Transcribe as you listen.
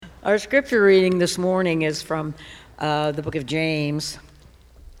Our scripture reading this morning is from the book of James.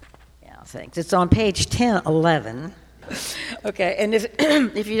 Yeah, thanks. It's on page 1011. Okay, and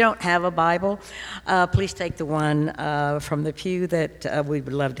if you don't have a Bible, please take the one from the pew that we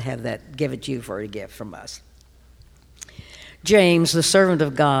would love to have that give it to you for a gift from us. James, the servant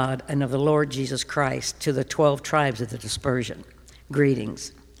of God and of the Lord Jesus Christ, to the 12 tribes of the dispersion,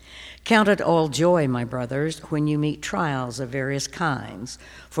 greetings. Count it all joy, my brothers, when you meet trials of various kinds,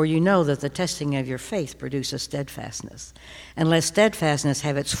 for you know that the testing of your faith produces steadfastness. And let steadfastness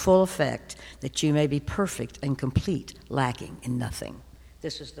have its full effect, that you may be perfect and complete, lacking in nothing.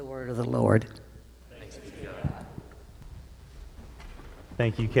 This is the word of the Lord. Thanks be to God.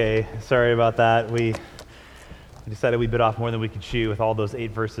 Thank you, Kay. Sorry about that. We decided we bit off more than we could chew with all those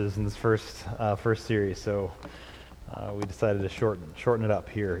 8 verses in this first series, so we decided to shorten it up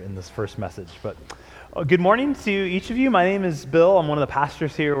here in this first message. But good morning to each of you. My name is Bill. I'm one of the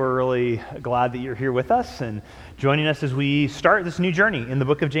pastors here. We're really glad that you're here with us and joining us as we start this new journey in the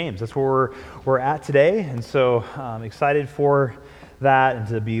book of James. That's where we're at today, and so I'm excited for that and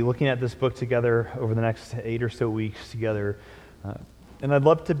to be looking at this book together over the next 8 or so weeks together. And I'd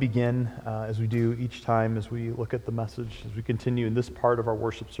love to begin, as we do each time as we look at the message, as we continue in this part of our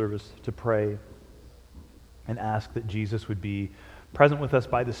worship service, to pray and ask that Jesus would be present with us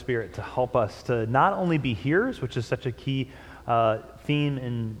by the Spirit to help us to not only be hearers, which is such a key theme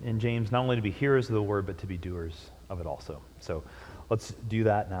in James, not only to be hearers of the word, but to be doers of it also. So let's do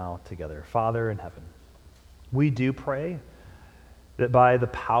that now together. Father in heaven, we do pray that by the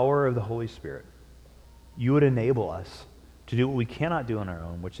power of the Holy Spirit, you would enable us to do what we cannot do on our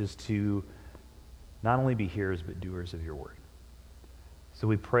own, which is to not only be hearers, but doers of your word. So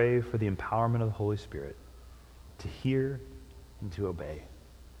we pray for the empowerment of the Holy Spirit to hear and to obey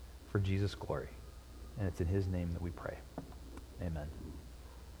for Jesus' glory. And it's in his name that we pray. Amen.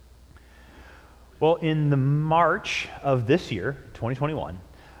 Well, in the March of this year, 2021,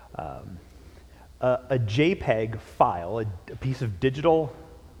 a JPEG file, a piece of digital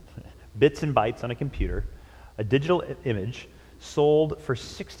bits and bytes on a computer, a digital image, sold for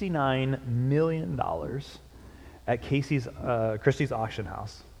 $69 million at Christie's auction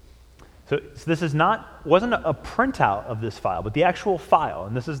house. So this wasn't a printout of this file, but the actual file,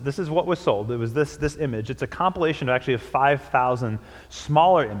 and this is what was sold. It was this image. It's a compilation of 5,000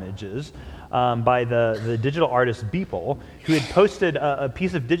 smaller images by the digital artist Beeple, who had posted a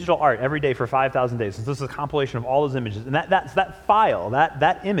piece of digital art every day for 5,000 days. So this is a compilation of all those images, and that file,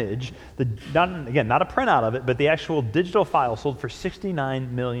 that image, not a printout of it, but the actual digital file sold for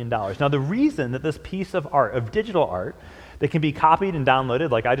 $69 million. Now the reason that this piece of art, of digital art, that can be copied and downloaded,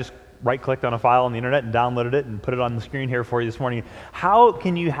 like I just right-clicked on a file on the internet and downloaded it and put it on the screen here for you this morning. How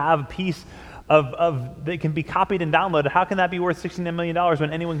can you have a piece of that can be copied and downloaded? How can that be worth $69 million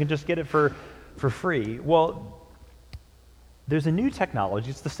when anyone can just get it for free? Well, there's a new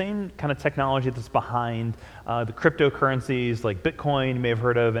technology. It's the same kind of technology that's behind the cryptocurrencies like Bitcoin, you may have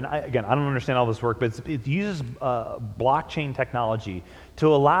heard of. And I don't understand all this work, but it uses blockchain technology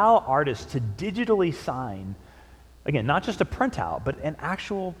to allow artists to digitally sign, again, not just a printout, but an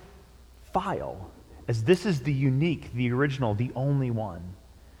actual file, as this is the unique, the original, the only one.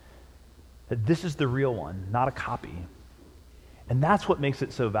 That this is the real one, not a copy. And that's what makes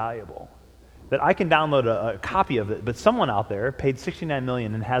it so valuable. That I can download a copy of it, but someone out there paid $69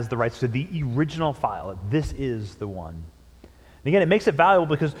 million and has the rights to the original file. This is the one. And again, it makes it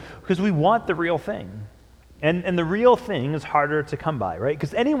valuable because we want the real thing. And the real thing is harder to come by, right?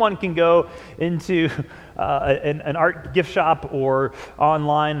 Because anyone can go into an art gift shop or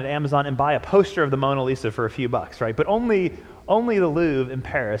online at Amazon and buy a poster of the Mona Lisa for a few bucks, right? But only the Louvre in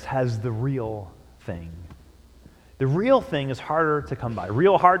Paris has the real thing. The real thing is harder to come by.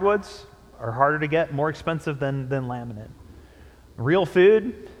 Real hardwoods are harder to get, more expensive than laminate. Real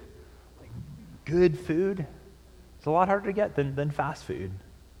food, good food, it's a lot harder to get than fast food.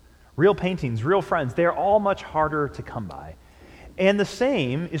 Real paintings, real friends, they're all much harder to come by. And the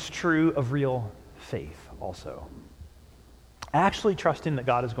same is true of real faith also. Actually trusting that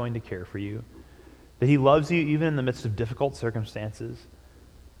God is going to care for you, that he loves you even in the midst of difficult circumstances,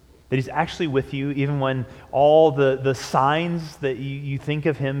 that he's actually with you even when all the signs that you think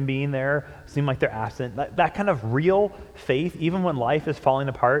of him being there seem like they're absent. That kind of real faith, even when life is falling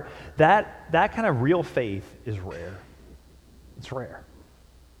apart, that kind of real faith is rare. It's rare.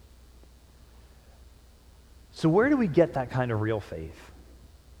 So where do we get that kind of real faith?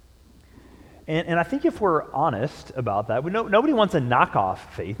 And I think if we're honest about that, nobody wants a knockoff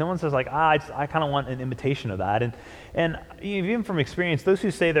faith. No one says I kind of want an imitation of that. And even from experience, those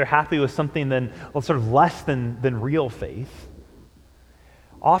who say they're happy with something sort of less than real faith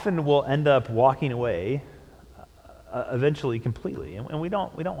often will end up walking away eventually completely, and we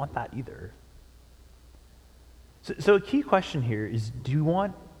don't want that either. So a key question here is, do you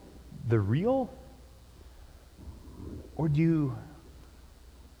want the real, or do you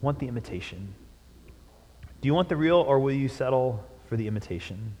want the imitation? Do you want the real, or will you settle for the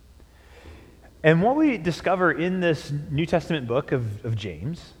imitation? And what we discover in this New Testament book of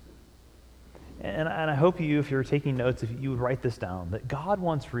James, and I hope you, if you're taking notes, if you would write this down, that God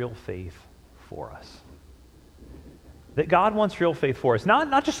wants real faith for us. That God wants real faith for us.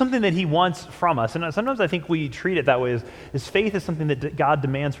 Not just something that he wants from us. And sometimes I think we treat it that way, as faith is something that God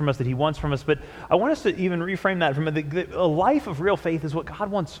demands from us, that he wants from us. But I want us to even reframe that from a life of real faith is what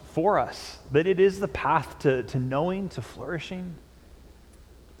God wants for us. That it is the path to knowing, to flourishing.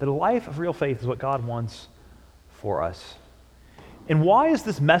 That a life of real faith is what God wants for us. And why is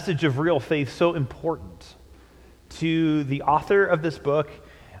this message of real faith so important to the author of this book,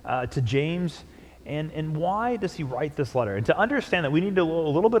 to James? And why does he write this letter? And to understand that, we need to know a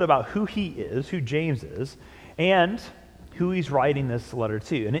little bit about who he is, who James is, and who he's writing this letter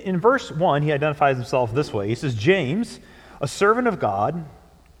to. And in verse 1, he identifies himself this way. He says, James, a servant of God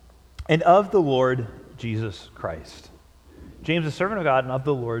and of the Lord Jesus Christ. James, a servant of God and of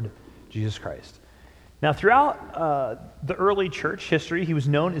the Lord Jesus Christ. Now, throughout the early church history, he was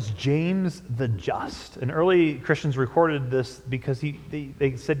known as James the Just. And early Christians recorded this because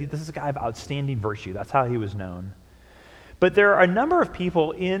they said this is a guy of outstanding virtue. That's how he was known. But there are a number of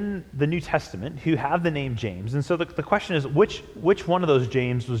people in the New Testament who have the name James. And so the question is, which one of those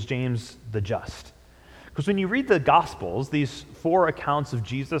James was James the Just? Because when you read the Gospels, these 4 accounts of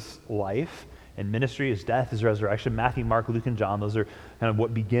Jesus' life and ministry, his death, his resurrection, Matthew, Mark, Luke, and John, those are kind of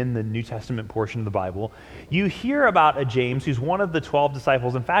what begin the New Testament portion of the Bible. You hear about a James who's one of the 12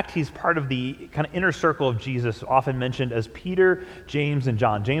 disciples. In fact, he's part of the kind of inner circle of Jesus, often mentioned as Peter, James, and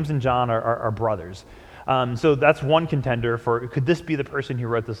John. James and John are brothers. So that's one contender for, could this be the person who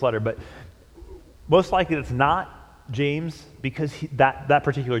wrote this letter? But most likely it's not James, because that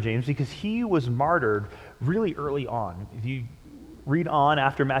particular James, because he was martyred really early on. If you read on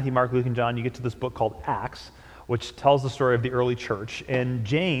after Matthew, Mark, Luke, and John, you get to this book called Acts, which tells the story of the early church. And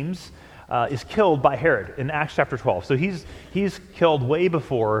James is killed by Herod in Acts chapter 12. So he's killed way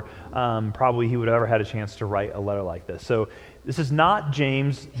before probably he would have ever had a chance to write a letter like this. So this is not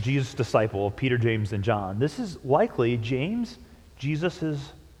James, Jesus' disciple of Peter, James, and John. This is likely James,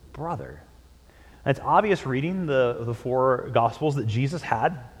 Jesus' brother. And it's obvious reading the 4 Gospels that Jesus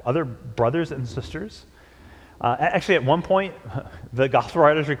had other brothers and sisters. Actually, at one point, the gospel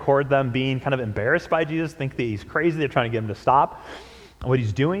writers record them being kind of embarrassed by Jesus, think that he's crazy, they're trying to get him to stop what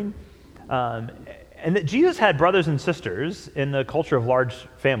he's doing. And that Jesus had brothers and sisters in the culture of large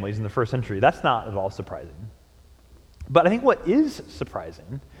families in the first century, that's not at all surprising. But I think what is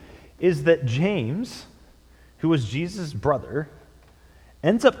surprising is that James, who was Jesus' brother,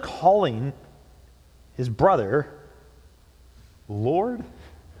 ends up calling his brother Lord,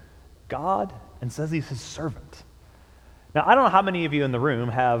 God, and says he's his servant. Now, I don't know how many of you in the room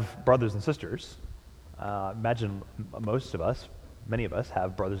have brothers and sisters. Imagine most of us, many of us,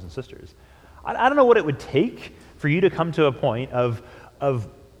 have brothers and sisters. I don't know what it would take for you to come to a point of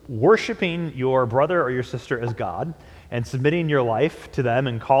worshiping your brother or your sister as God and submitting your life to them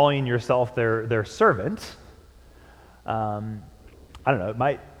and calling yourself their servant. I don't know, it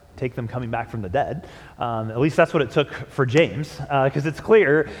might take them coming back from the dead. At least that's what it took for James, because it's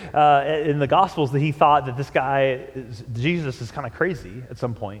clear in the Gospels that he thought that this guy, Jesus, is kind of crazy at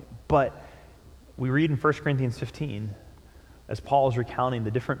some point. But we read in 1 Corinthians 15, as Paul is recounting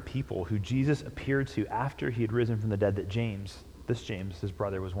the different people who Jesus appeared to after he had risen from the dead, that James, his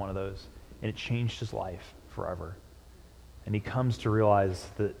brother, was one of those. And it changed his life forever. And he comes to realize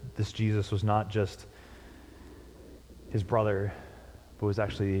that this Jesus was not just his brother, but was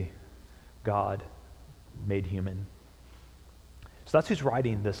actually God made human. So that's who's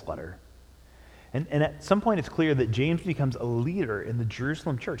writing this letter. And at some point it's clear that James becomes a leader in the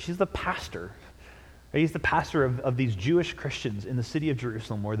Jerusalem church. He's the pastor. He's the pastor of these Jewish Christians in the city of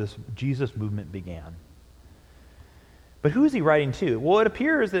Jerusalem where this Jesus movement began. But who is he writing to? Well, it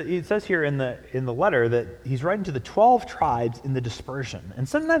appears that it says here in the letter that he's writing to the 12 tribes in the dispersion. And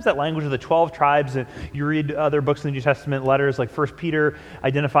sometimes that language of the 12 tribes, and you read other books in the New Testament, letters like 1 Peter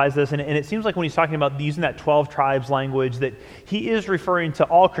identifies this, and it seems like when he's talking about using that 12 tribes language that he is referring to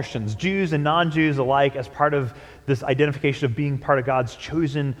all Christians, Jews and non-Jews alike, as part of this identification of being part of God's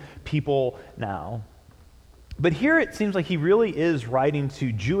chosen people now. But here it seems like he really is writing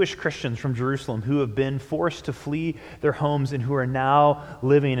to Jewish Christians from Jerusalem who have been forced to flee their homes and who are now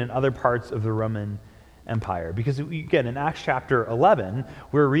living in other parts of the Roman Empire. Because again, in Acts chapter 11,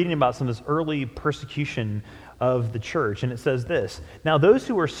 we're reading about some of this early persecution of the church, and it says this: "Now those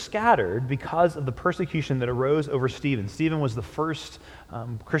who were scattered because of the persecution that arose over Stephen." Stephen was the first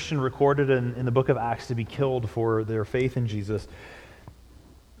Christian recorded in the book of Acts to be killed for their faith in Jesus.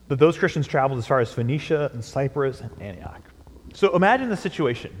 But those Christians traveled as far as Phoenicia and Cyprus and Antioch. So imagine the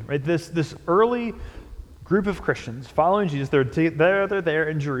situation, right? This early group of Christians following Jesus, they're there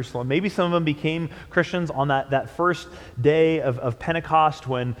in Jerusalem. Maybe some of them became Christians on that first day of Pentecost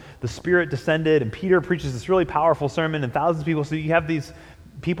when the Spirit descended and Peter preaches this really powerful sermon and thousands of people. So you have these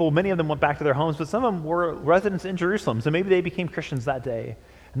people, many of them went back to their homes, but some of them were residents in Jerusalem. So maybe they became Christians that day.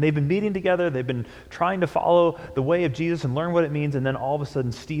 And they've been meeting together, they've been trying to follow the way of Jesus and learn what it means, and then all of a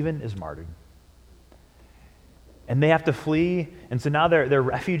sudden Stephen is martyred. And they have to flee, and so now they're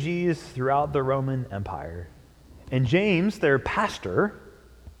refugees throughout the Roman Empire. And James, their pastor,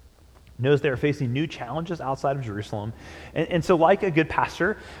 knows they're facing new challenges outside of Jerusalem. And so like a good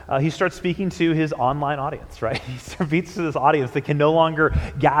pastor, he starts speaking to his online audience, right? He speaks to this audience that can no longer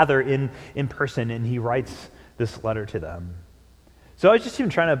gather in person, and he writes this letter to them. So I was just even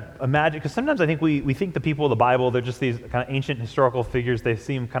trying to imagine, because sometimes I think we think the people of the Bible, they're just these kind of ancient historical figures, they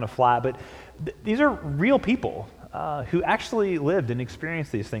seem kind of flat, but these are real people who actually lived and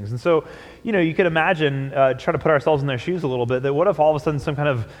experienced these things. And so, you could imagine, try to put ourselves in their shoes a little bit, that what if all of a sudden some kind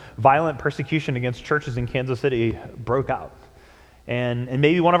of violent persecution against churches in Kansas City broke out? And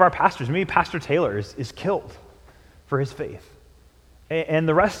maybe one of our pastors, maybe Pastor Taylor is killed for his faith. And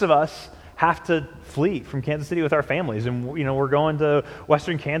the rest of us have to flee from Kansas City with our families, and we're going to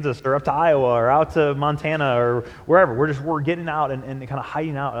western Kansas or up to Iowa or out to Montana or wherever. We're getting out and kind of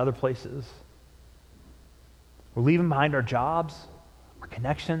hiding out in other places. We're leaving behind our jobs, our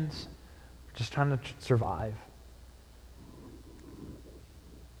connections, just trying to survive.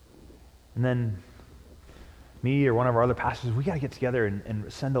 And then me or one of our other pastors, we got to get together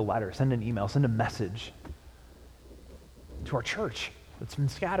and send a letter, send an email, send a message to our church that's been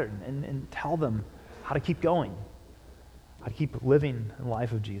scattered and tell them how to keep going, how to keep living the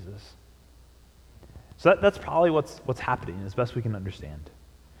life of Jesus. So that's probably what's happening as best we can understand.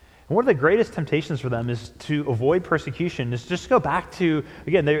 And one of the greatest temptations for them is to avoid persecution, is just go back to,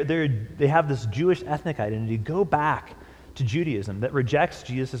 again, they have this Jewish ethnic identity, go back to Judaism that rejects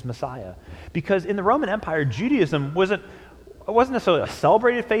Jesus as Messiah. Because in the Roman Empire, Judaism wasn't necessarily a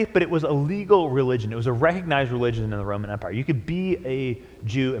celebrated faith, but it was a legal religion. It was a recognized religion in the Roman Empire. You could be a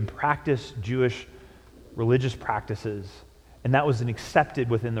Jew and practice Jewish religious practices, and that was accepted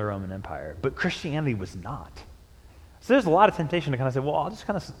within the Roman Empire. But Christianity was not. So there's a lot of temptation to kind of say, well, I'll just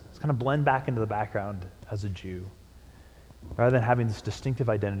kind of blend back into the background as a Jew, rather than having this distinctive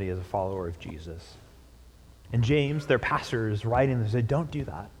identity as a follower of Jesus. And James, their pastor, is writing and said, don't do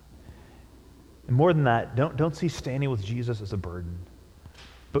that. And more than that, don't see standing with Jesus as a burden,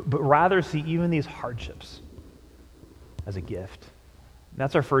 but rather see even these hardships as a gift. And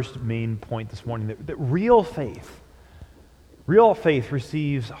that's our first main point this morning, that real faith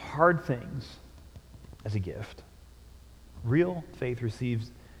receives hard things as a gift. Real faith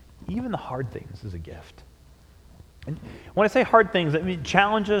receives even the hard things as a gift. And when I say hard things, I mean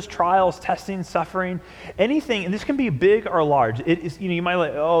challenges, trials, testing, suffering, anything, and this can be big or large. It is, you might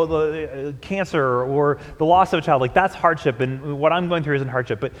like, the cancer or the loss of a child, like that's hardship, and what I'm going through isn't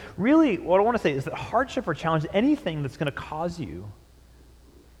hardship. But really, what I want to say is that hardship or challenge, anything that's going to cause you,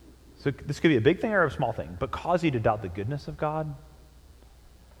 so this could be a big thing or a small thing, but cause you to doubt the goodness of God,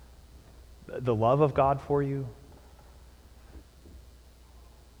 the love of God for you,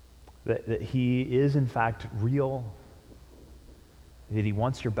 that he is in fact real, that he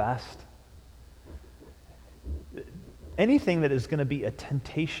wants your best. Anything that is going to be a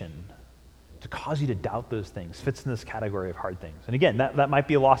temptation to cause you to doubt those things fits in this category of hard things. And again, that might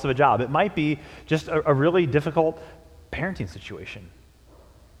be a loss of a job. It might be just a really difficult parenting situation.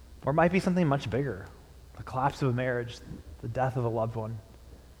 Or it might be something much bigger, the collapse of a marriage, the death of a loved one.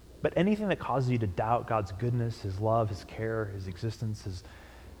 But anything that causes you to doubt God's goodness, his love, his care, his existence, his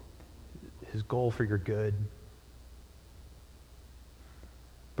goal for your good.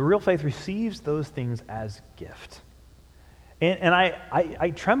 But real faith receives those things as gift. And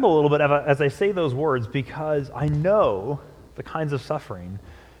I tremble a little bit as I say those words, because I know the kinds of suffering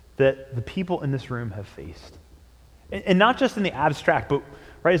that the people in this room have faced. And not just in the abstract, but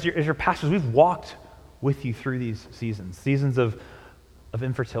right as your pastors, we've walked with you through these seasons of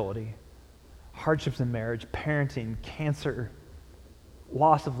infertility, hardships in marriage, parenting, cancer,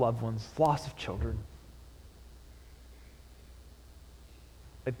 loss of loved ones, loss of children.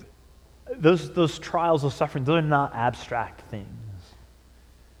 Those trials, those sufferings, those are not abstract things.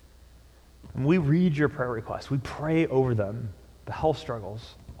 And we read your prayer requests. We pray over them, the health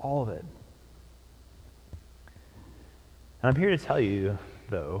struggles, all of it. And I'm here to tell you,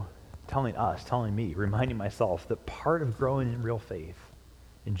 though, telling me, reminding myself that part of growing in real faith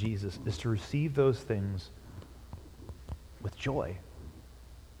in Jesus is to receive those things with joy.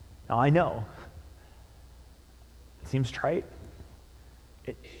 Now, I know it seems trite,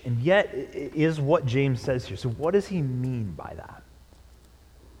 and yet it is what James says here. So what does he mean by that?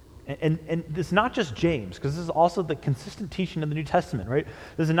 And it's not just James, because this is also the consistent teaching of the New Testament, right?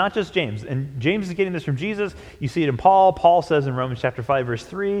 This is not just James. And James is getting this from Jesus. You see it in Paul. Paul says in Romans chapter 5, verse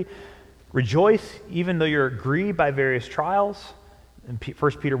 3, rejoice even though you're grieved by various trials. And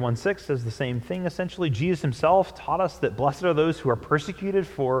 1 Peter 1:6 says the same thing, essentially. Jesus himself taught us that blessed are those who are persecuted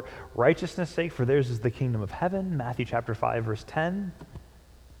for righteousness' sake, for theirs is the kingdom of heaven. Matthew chapter 5, verse 10.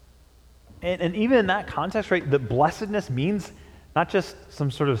 And even in that context, right, the blessedness means not just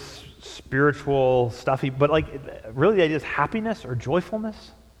some sort of spiritual stuffy, but like really the idea is happiness or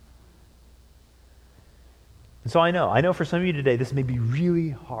joyfulness. And so I know for some of you today, this may be really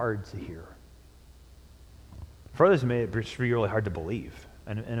hard to hear. For others, it may be really hard to believe.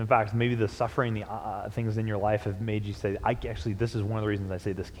 And in fact, maybe the suffering, the things in your life have made you say, this is one of the reasons I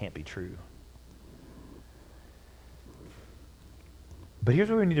say this can't be true. But here's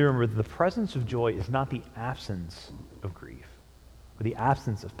what we need to remember. The presence of joy is not the absence of grief, or the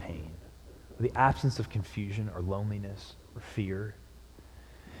absence of pain, or the absence of confusion or loneliness or fear.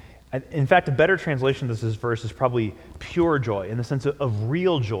 In fact, a better translation of this verse is probably pure joy, in the sense of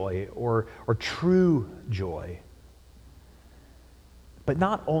real joy or true joy. But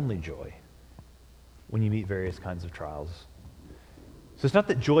not only joy when you meet various kinds of trials. So it's not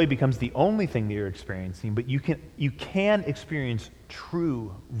that joy becomes the only thing that you're experiencing, but you can experience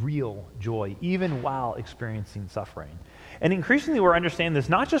true, real joy, even while experiencing suffering. And increasingly we're understanding this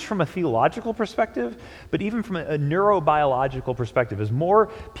not just from a theological perspective, but even from a neurobiological perspective. As more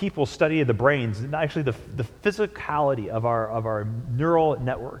people study the brains, and actually the physicality of our neural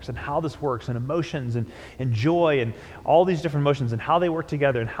networks and how this works, and emotions and joy and all these different emotions and how they work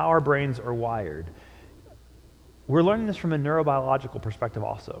together and how our brains are wired, we're learning this from a neurobiological perspective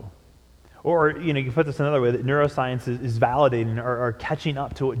also. Or, you can put this another way, that neuroscience is validating or catching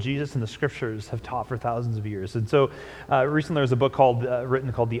up to what Jesus and the scriptures have taught for thousands of years. And so recently there was a book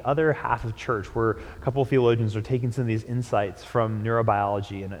written called The Other Half of Church, where a couple of theologians are taking some of these insights from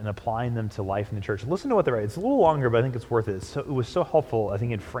neurobiology and applying them to life in the church. Listen to what they write. It's a little longer, but I think it's worth it. It was so helpful, I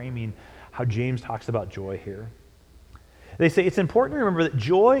think, in framing how James talks about joy here. They say it's important to remember that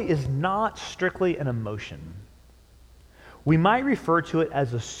joy is not strictly an emotion. We might refer to it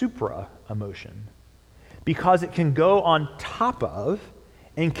as a supra-emotion because it can go on top of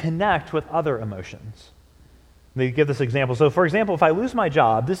and connect with other emotions. They give this example. So, for example, if I lose my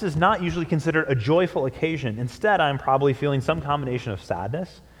job, this is not usually considered a joyful occasion. Instead, I'm probably feeling some combination of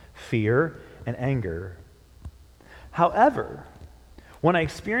sadness, fear, and anger. However, when I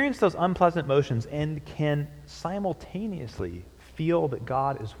experience those unpleasant emotions and can simultaneously feel that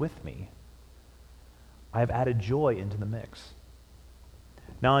God is with me, I have added joy into the mix.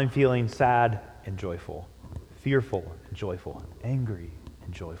 Now I'm feeling sad and joyful, fearful and joyful, angry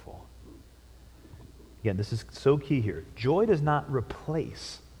and joyful. Again, this is so key here. Joy does not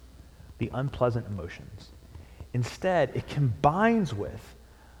replace the unpleasant emotions. Instead, it combines with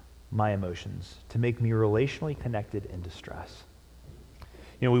my emotions to make me relationally connected in distress.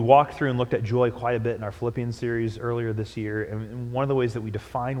 We walked through and looked at joy quite a bit in our Philippians series earlier this year, and one of the ways that we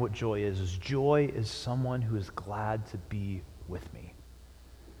define what joy is joy is someone who is glad to be with me.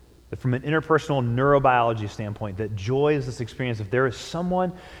 That from an interpersonal neurobiology standpoint, that joy is this experience of there is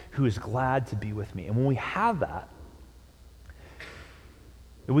someone who is glad to be with me. And when we have that,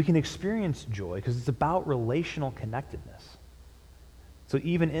 we can experience joy because it's about relational connectedness. So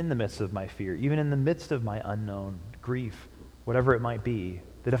even in the midst of my fear, even in the midst of my unknown grief, whatever it might be,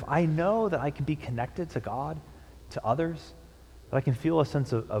 that if I know that I can be connected to God, to others, that I can feel a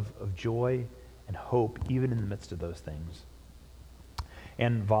sense of joy and hope even in the midst of those things.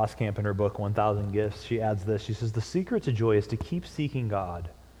 Ann Voskamp, in her book, 1,000 Gifts, she adds this. She says, the secret to joy is to keep seeking God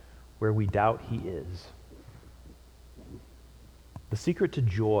where we doubt he is. The secret to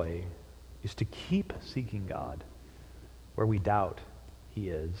joy is to keep seeking God where we doubt he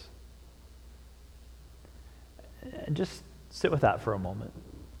is. And just sit with that for a moment.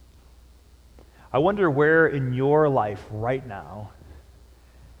 I wonder where in your life right now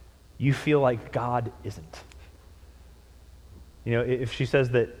you feel like God isn't. If she says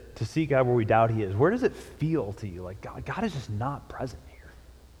that to seek God where we doubt he is, where does it feel to you like God is just not present here?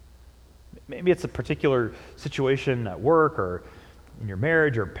 Maybe it's a particular situation at work or in your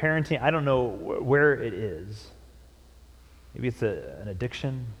marriage or parenting. I don't know where it is. Maybe it's an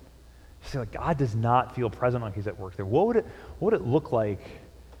addiction. You say, like, God does not feel present when he's at work there. What would it look like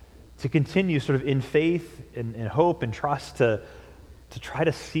to continue sort of in faith and hope and trust to try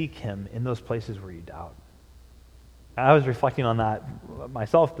to seek him in those places where you doubt? I was reflecting on that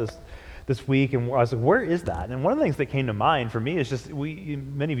myself this week, and I was like, where is that? And one of the things that came to mind for me is just,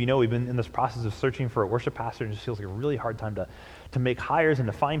 many of you know, we've been in this process of searching for a worship pastor, and it just feels like a really hard time to make hires and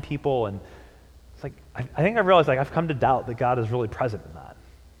to find people. And it's like, I think I've realized, like, I've come to doubt that God is really present in that.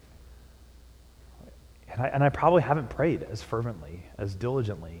 And I probably haven't prayed as fervently, as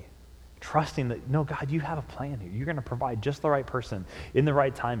diligently, trusting that, no, God, you have a plan here. You're going to provide just the right person in the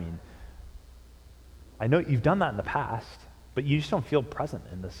right timing. I know you've done that in the past, but you just don't feel present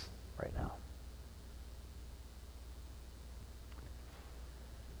in this right now.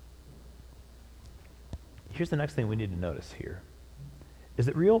 Here's the next thing we need to notice here, is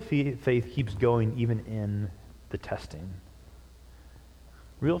that real faith keeps going even in the testing.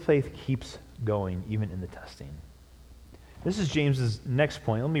 Real faith keeps going even in the testing. This is James's next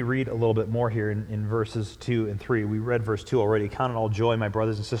point. Let me read a little bit more here in verses 2 and 3. We read verse 2 already. Count it all joy, my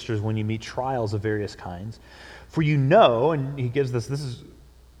brothers and sisters, when you meet trials of various kinds. For you know, and he gives this is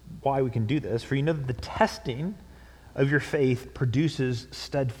why we can do this, for you know that the testing of your faith produces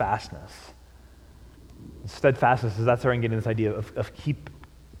steadfastness. Steadfastness is, that's where I'm getting this idea of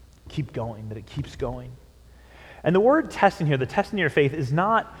keep going, that it keeps going. And the word testing here, the testing of your faith, it's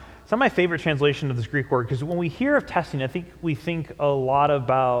not my favorite translation of this Greek word, because when we hear of testing, I think we think a lot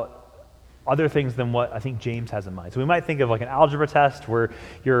about other things than what I think James has in mind. So we might think of like an algebra test where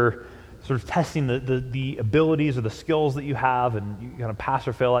you're sort of testing the abilities or the skills that you have, and you kind of pass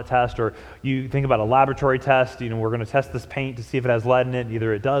or fail that test. Or you think about a laboratory test. You know, we're going to test this paint to see if it has lead in it.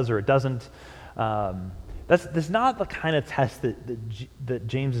 Either it does or it doesn't. That's not the kind of test that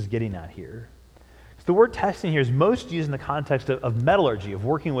James is getting at here. The word testing here is most used in the context of metallurgy, of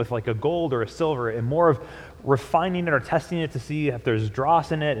working with like a gold or a silver, and more of refining it or testing it to see if there's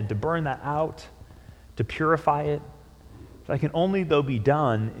dross in it and to burn that out, to purify it. That can only, though, be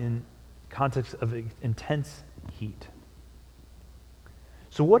done in context of intense heat.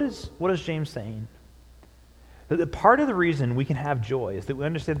 So what is James saying? That part of the reason we can have joy is that we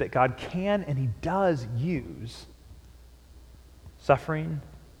understand that God can and he does use suffering,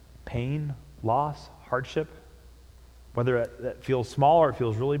 pain, loss, hardship, whether that feels small or it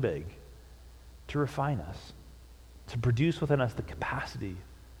feels really big, to refine us, to produce within us the capacity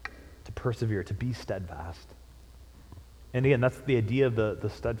to persevere, to be steadfast. And again, that's the idea of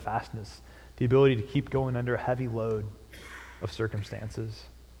the steadfastness, the ability to keep going under a heavy load of circumstances.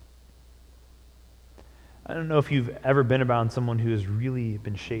 I don't know if you've ever been around someone who has really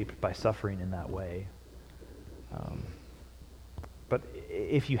been shaped by suffering in that way. But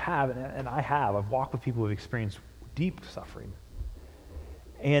if you have, and I have, I've walked with people who have experienced deep suffering.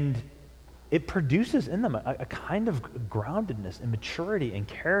 And it produces in them a kind of groundedness and maturity and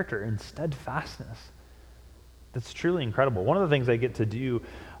character and steadfastness that's truly incredible. One of the things I get to do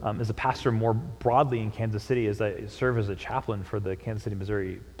as a pastor more broadly in Kansas City is I serve as a chaplain for the Kansas City,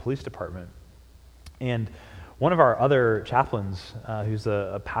 Missouri Police Department. And one of our other chaplains, who's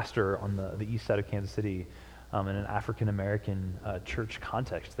a pastor on the east side of Kansas City, in an African-American church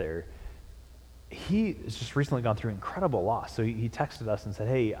context there, he has just recently gone through incredible loss. So he texted us and said,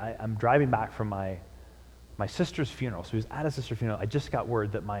 hey, I'm driving back from my sister's funeral. So he was at his sister's funeral. I just got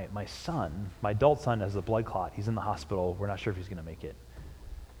word that my son, my adult son, has a blood clot. He's in the hospital. We're not sure if he's going to make it.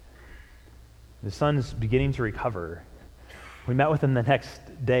 His son's beginning to recover. We met with him the next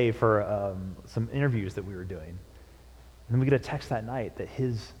day for some interviews that we were doing. And then we get a text that night that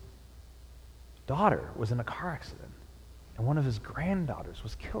his daughter was in a car accident, and one of his granddaughters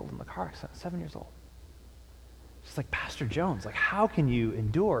was killed in the car accident, 7 years old. Just like, Pastor Jones, like, how can you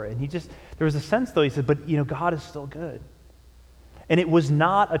endure? And there was a sense, though, he said, but, God is still good. And it was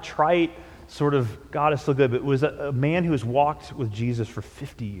not a trite sort of, God is still good, but it was a man who has walked with Jesus for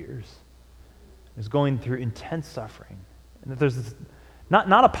 50 years, is going through intense suffering. And that there's this,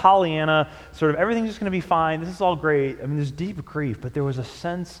 not a Pollyanna, sort of, everything's just going to be fine, this is all great. I mean, there's deep grief, but there was a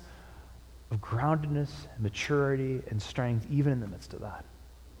sense of groundedness, maturity, and strength, even in the midst of that.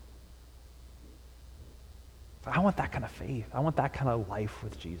 I want that kind of faith. I want that kind of life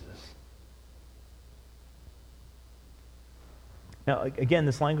with Jesus. Now, again,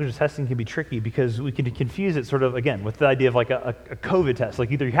 this language of testing can be tricky because we can confuse it sort of, again, with the idea of like a COVID test.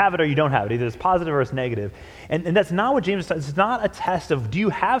 Like either you have it or you don't have it. Either it's positive or it's negative. And that's not what James says. It's not a test of do you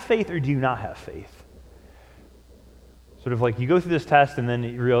have faith or do you not have faith. Sort of like you go through this test and then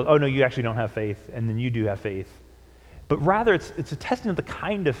you realize, oh no, you actually don't have faith, and then you do have faith. but rather it's a testing of the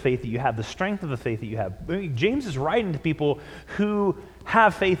kind of faith that you have, the strength of the faith that you have. I mean, James is writing to people who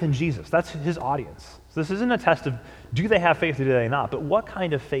have faith in Jesus. That's his audience. So this isn't a test of do they have faith or do they not, but what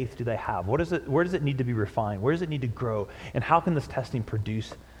kind of faith do they have? Where does it need to be refined? Where does it need to grow? And how can this testing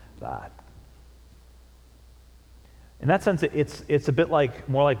produce that? In that sense, it's a bit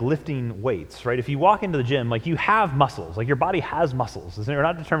more like lifting weights, right? If you walk into the gym, like you have muscles, like your body has muscles. You're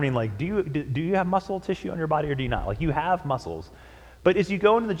not determining like, do you have muscle tissue on your body or do you not? Like you have muscles. But as you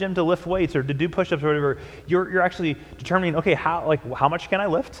go into the gym to lift weights or to do push-ups or whatever, you're actually determining, okay, how much can I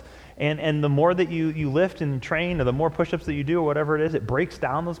lift? And the more that you lift and train, or the more push-ups that you do or whatever it is, it breaks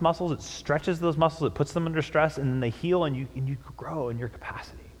down those muscles, it stretches those muscles, it puts them under stress, and then they heal and you grow in your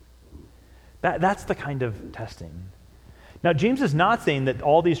capacity. That's the kind of testing. Now, James is not saying that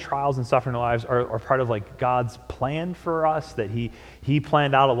all these trials and suffering in our lives are part of like God's plan for us, that he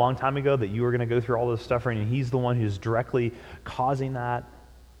planned out a long time ago that you were going to go through all this suffering and he's the one who's directly causing that.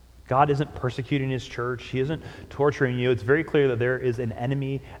 God isn't persecuting his church. He isn't torturing you. It's very clear that there is an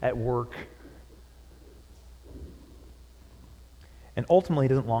enemy at work. And ultimately, he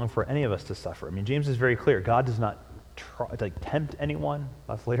doesn't long for any of us to suffer. I mean, James is very clear. God does not tempt anyone.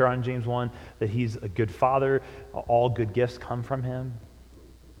 That's later on in James 1, that he's a good father. All good gifts come from him.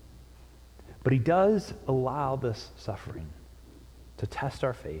 But he does allow this suffering to test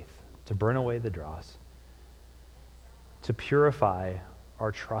our faith, to burn away the dross, to purify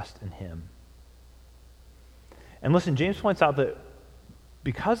our trust in him. And listen, James points out that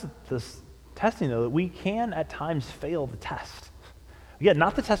because of this testing, though, that we can at times fail the test. Again,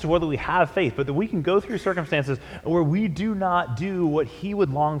 not the test of whether we have faith, but that we can go through circumstances where we do not do what he would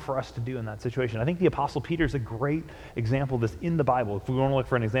long for us to do in that situation. I think the Apostle Peter is a great example of this in the Bible. If we want to look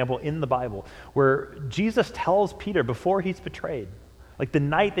for an example in the Bible, where Jesus tells Peter before he's betrayed, like the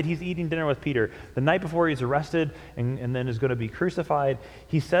night that he's eating dinner with Peter, the night before he's arrested and then is going to be crucified,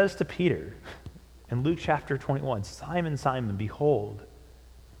 he says to Peter in Luke chapter 21, Simon, Simon, behold,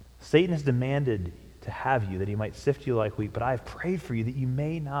 Satan has demanded to have you, that he might sift you like wheat, but I have prayed for you that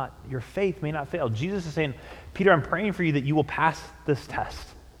your faith may not fail. Jesus is saying, Peter, I'm praying for you that you will pass this test.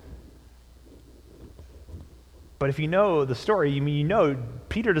 But if you know the story, you know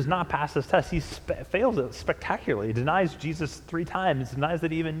Peter does not pass this test. He fails it spectacularly. He denies Jesus 3 times, denies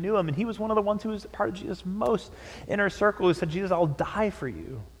that he even knew him, and he was one of the ones who was part of Jesus' most inner circle, who said, Jesus, I'll die for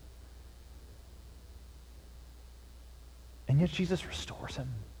you. And yet Jesus restores him.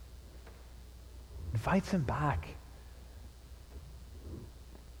 Invites him back.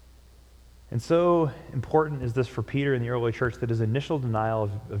 And so important is this for Peter in the early church that his initial denial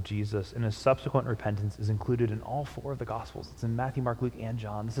of Jesus and his subsequent repentance is included in all 4 of the Gospels. It's in Matthew, Mark, Luke, and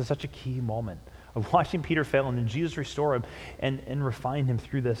John. This is such a key moment of watching Peter fail and then Jesus restore him and refine him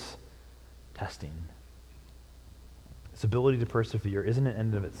through this testing. This ability to persevere isn't an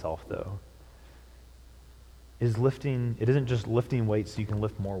end of itself, though. It isn't just lifting weights so you can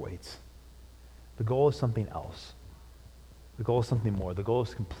lift more weights. The goal is something else. The goal is something more. The goal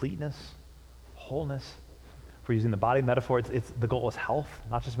is completeness, wholeness. If we're using the body metaphor, the goal is health,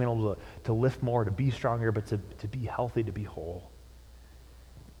 not just being able to lift more, to be stronger, but to be healthy, to be whole.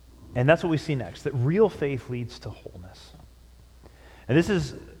 And that's what we see next, that real faith leads to wholeness. And this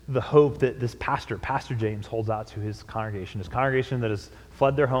is the hope that this Pastor James, holds out to his congregation that has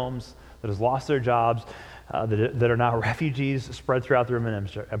fled their homes, that has lost their jobs, that are now refugees spread throughout the Roman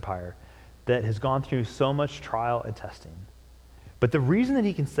Empire, that has gone through so much trial and testing. But the reason that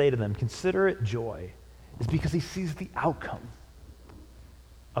he can say to them, consider it joy, is because he sees the outcome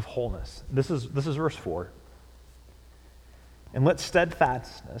of wholeness. This is verse 4. And let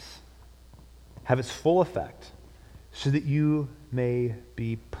steadfastness have its full effect, so that you may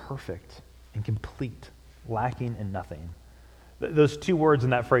be perfect and complete, lacking in nothing. Those 2 words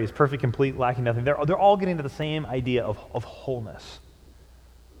in that phrase, perfect, complete, lacking nothing, they're all getting to the same idea of wholeness,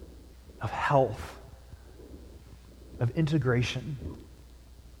 of health, of integration.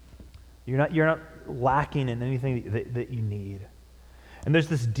 You're not lacking in anything that you need. And there's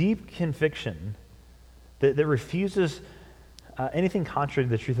this deep conviction that refuses anything contrary to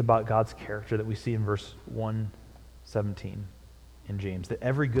the truth about God's character that we see in verse 1:17 in James, that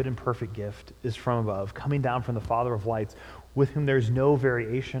every good and perfect gift is from above, coming down from the Father of lights, with whom there's no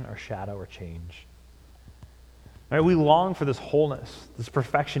variation or shadow or change. Right, we long for this wholeness, this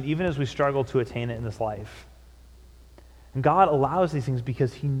perfection, even as we struggle to attain it in this life. And God allows these things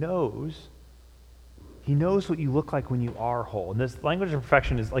because he knows what you look like when you are whole. And this language of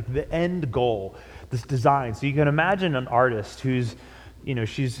perfection is like the end goal, this design. So you can imagine an artist who's,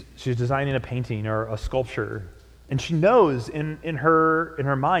 she's designing a painting or a sculpture, and she knows in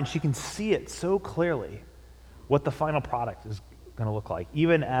her mind, she can see it so clearly what the final product is going to look like.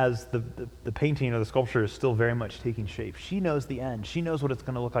 Even as the painting or the sculpture is still very much taking shape, she knows the end. She knows what it's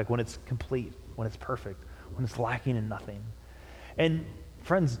going to look like when it's complete, when it's perfect, when it's lacking in nothing. And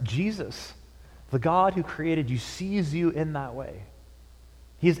friends, Jesus, the God who created you, sees you in that way.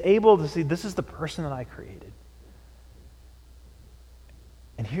 He is able to see, this is the person that I created.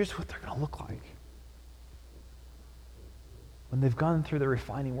 And here's what they're going to look like. When they've gone through the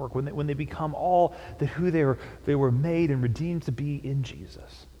refining work, when they become all that who they were made and redeemed to be in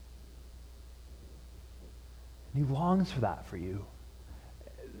Jesus. And he longs for that for you.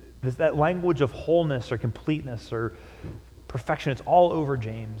 There's that language of wholeness or completeness or perfection. It's all over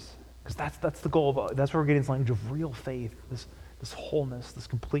James. Because that's the goal that's where we're getting this language of real faith, this wholeness, this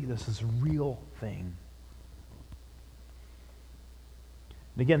completeness, this real thing.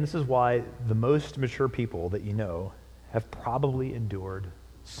 And again, this is why the most mature people that you know have probably endured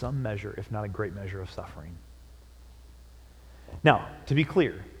some measure, if not a great measure, of suffering. Now, to be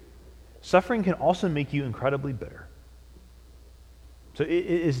clear, suffering can also make you incredibly bitter. So it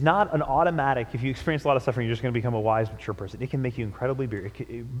is not an automatic, if you experience a lot of suffering, you're just going to become a wise, mature person. It can make you incredibly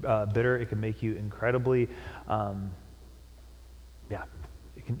bitter. It can make you incredibly,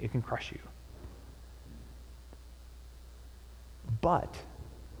 it can crush you. But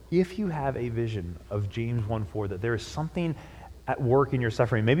if you have a vision of James 1:4, that there is something at work in your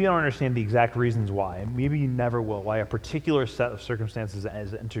suffering, maybe you don't understand the exact reasons why, and maybe you never will, why a particular set of circumstances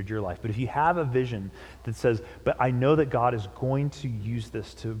has entered your life. But if you have a vision that says, but I know that God is going to use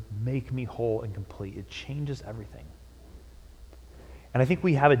this to make me whole and complete, it changes everything. And I think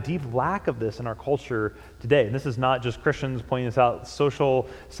we have a deep lack of this in our culture today. And this is not just Christians pointing this out, social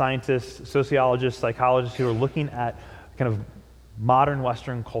scientists, sociologists, psychologists who are looking at kind of modern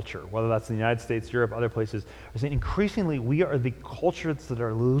Western culture, whether that's in the United States, Europe, other places, are saying increasingly we are the cultures that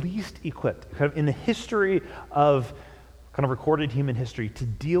are least equipped kind of in the history of kind of recorded human history to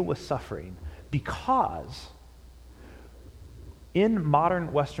deal with suffering, because in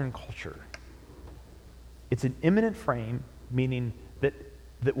modern Western culture, it's an immanent frame, meaning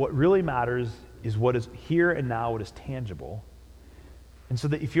that what really matters is what is here and now, what is tangible. And so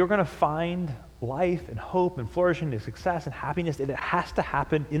that if you're going to find life and hope and flourishing and success and happiness, it has to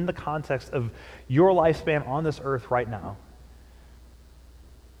happen in the context of your lifespan on this earth right now.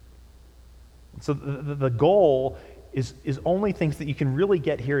 So the goal is only things that you can really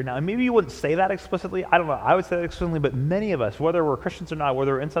get here and now. And maybe you wouldn't say that explicitly. I don't know. I would say that explicitly, but many of us, whether we're Christians or not,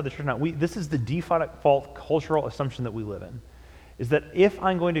 whether we're inside the church or not, this is the default cultural assumption that we live in. Is that if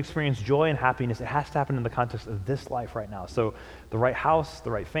I'm going to experience joy and happiness, it has to happen in the context of this life right now. So the right house, the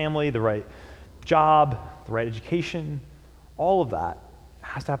right family, the right job, the right education, all of that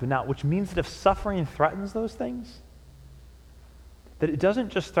has to happen now, which means that if suffering threatens those things, that it doesn't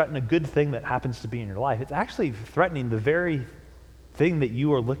just threaten a good thing that happens to be in your life, it's actually threatening the very thing that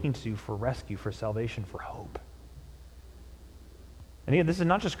you are looking to for rescue, for salvation, for hope. And again, this is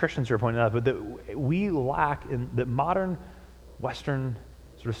not just Christians who are pointing out, but that we lack in that modern Western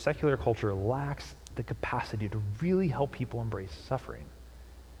sort of secular culture lacks the capacity to really help people embrace suffering.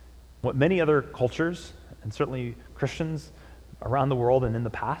 What many other cultures, and certainly Christians around the world and in the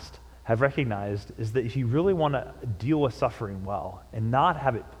past, have recognized is that if you really want to deal with suffering well and not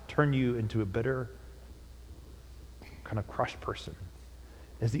have it turn you into a bitter, kind of crushed person,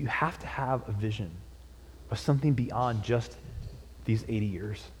 is that you have to have a vision of something beyond just these 80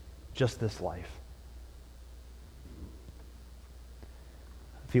 years, just this life.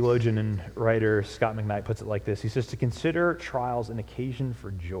 Theologian and writer Scott McKnight puts it like this. He says, to consider trials an occasion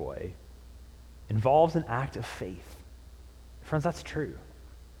for joy involves an act of faith. Friends, that's true.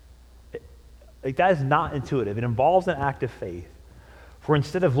 That is not intuitive. It involves an act of faith. For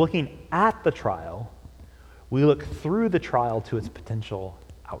instead of looking at the trial, we look through the trial to its potential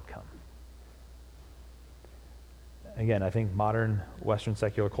outcome. Again, I think modern Western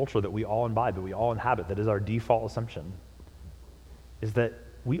secular culture that we all imbibe, that we all inhabit, that is our default assumption, is that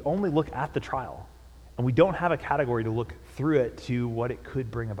we only look at the trial, and we don't have a category to look through it to what it could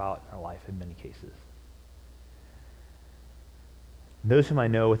bring about in our life in many cases. Those whom I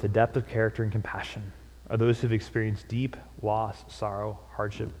know with a depth of character and compassion are those who've experienced deep loss, sorrow,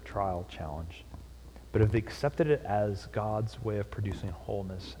 hardship, trial, challenge, but have accepted it as God's way of producing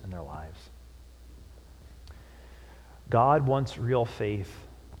wholeness in their lives. God wants real faith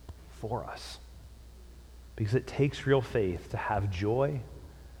for us, because it takes real faith to have joy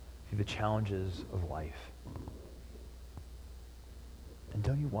through the challenges of life. And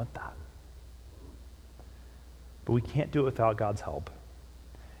don't you want that? But we can't do it without God's help.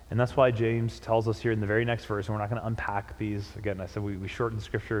 And that's why James tells us here in the very next verse, and we're not going to unpack these. Again, I said we shortened the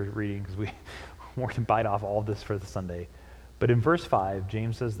scripture reading because We're to bite off all of this for the Sunday. But in verse 5,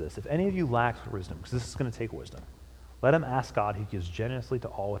 James says this: if any of you lacks wisdom, because this is going to take wisdom, let him ask God, who gives generously to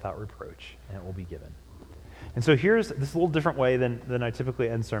all without reproach, and it will be given. And so here's this is a little different way than I typically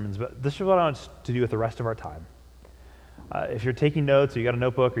end sermons, but this is what I want to do with the rest of our time. If you're taking notes, or you got a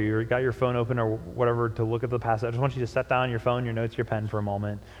notebook, or you got your phone open, or whatever to look at the passage, I just want you to set down your phone, your notes, your pen for a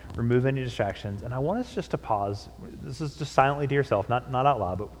moment, remove any distractions, and I want us just to pause. This is just silently to yourself, not out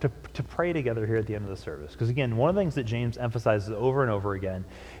loud, but to pray together here at the end of the service. Because again, one of the things that James emphasizes over and over again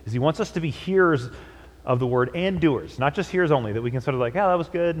is he wants us to be hearers of the word and doers, not just hearers only, that we can sort of like, yeah, that was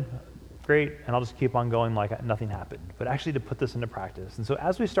good, great, and I'll just keep on going like nothing happened, but actually to put this into practice. And so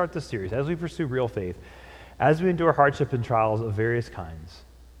as we start this series, as we pursue real faith, as we endure hardship and trials of various kinds,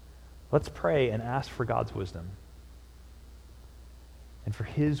 let's pray and ask for God's wisdom and for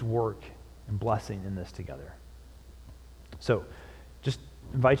his work and blessing in this together. So just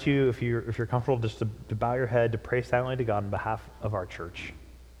invite you, if you're comfortable, just to bow your head, to pray silently to God on behalf of our church.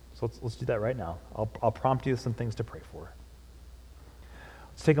 So let's do that right now. I'll prompt you with some things to pray for.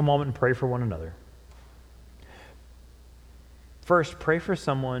 Let's take a moment and pray for one another. First, pray for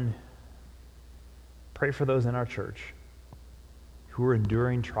those in our church who are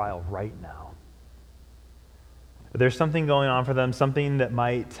enduring trial right now. There's something going on for them, something that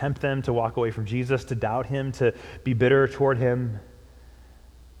might tempt them to walk away from Jesus, to doubt him, to be bitter toward him,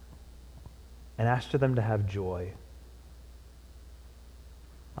 and ask for them to have joy.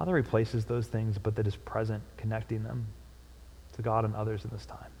 Not that replaces those things, but that is present, connecting them to God and others in this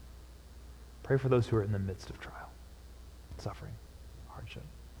time. Pray for those who are in the midst of trial, suffering, hardship.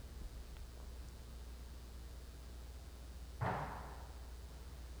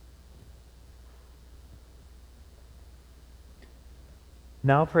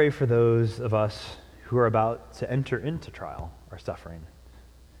 Now pray for those of us who are about to enter into trial or suffering,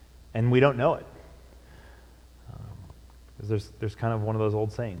 and we don't know it. Because there's kind of one of those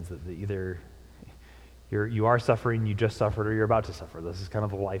old sayings that either you are suffering, you just suffered, or you're about to suffer. This is kind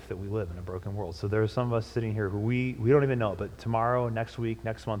of the life that we live in a broken world. So there are some of us sitting here who we don't even know, but tomorrow, next week,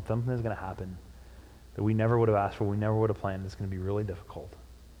 next month, something is going to happen that we never would have asked for, we never would have planned. It's going to be really difficult.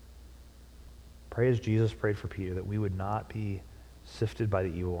 Pray as Jesus prayed for Peter, that we would not be sifted by the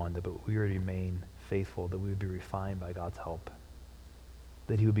evil one, but we would remain faithful, that we would be refined by God's help,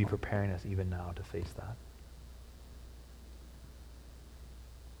 that he would be preparing us even now to face that.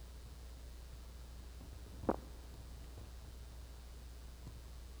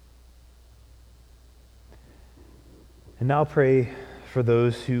 And now pray for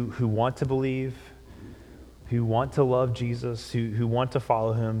those who want to believe, who want to love Jesus, who want to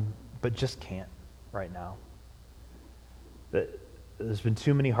follow him, but just can't right now. That there's been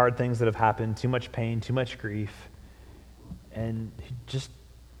too many hard things that have happened, too much pain, too much grief, and just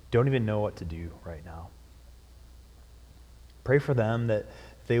don't even know what to do right now. Pray for them that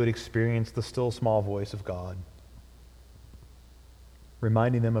they would experience the still small voice of God,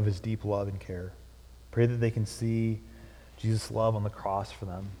 reminding them of his deep love and care. Pray that they can see Jesus' love on the cross for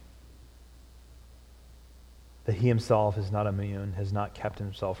them, that he himself is not immune, has not kept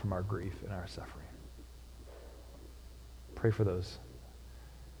himself from our grief and our suffering. Pray for those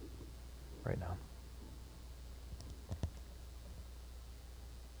right now.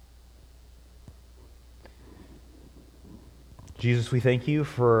 Jesus, we thank you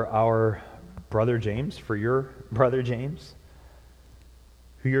for our brother James, for your brother James,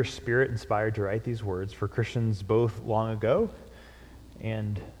 who your Spirit inspired to write these words for Christians both long ago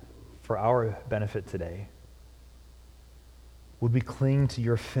and for our benefit today. Would we cling to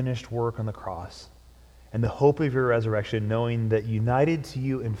your finished work on the cross and the hope of your resurrection, knowing that united to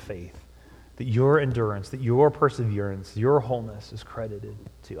you in faith, that your endurance, that your perseverance, your wholeness is credited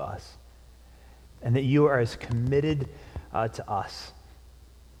to us, and that you are as committed to us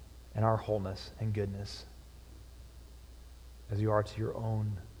and our wholeness and goodness as you are to your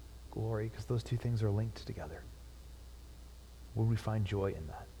own glory, because those two things are linked together. Would we find joy in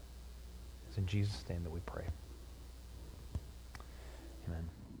that? It's in Jesus' name that we pray.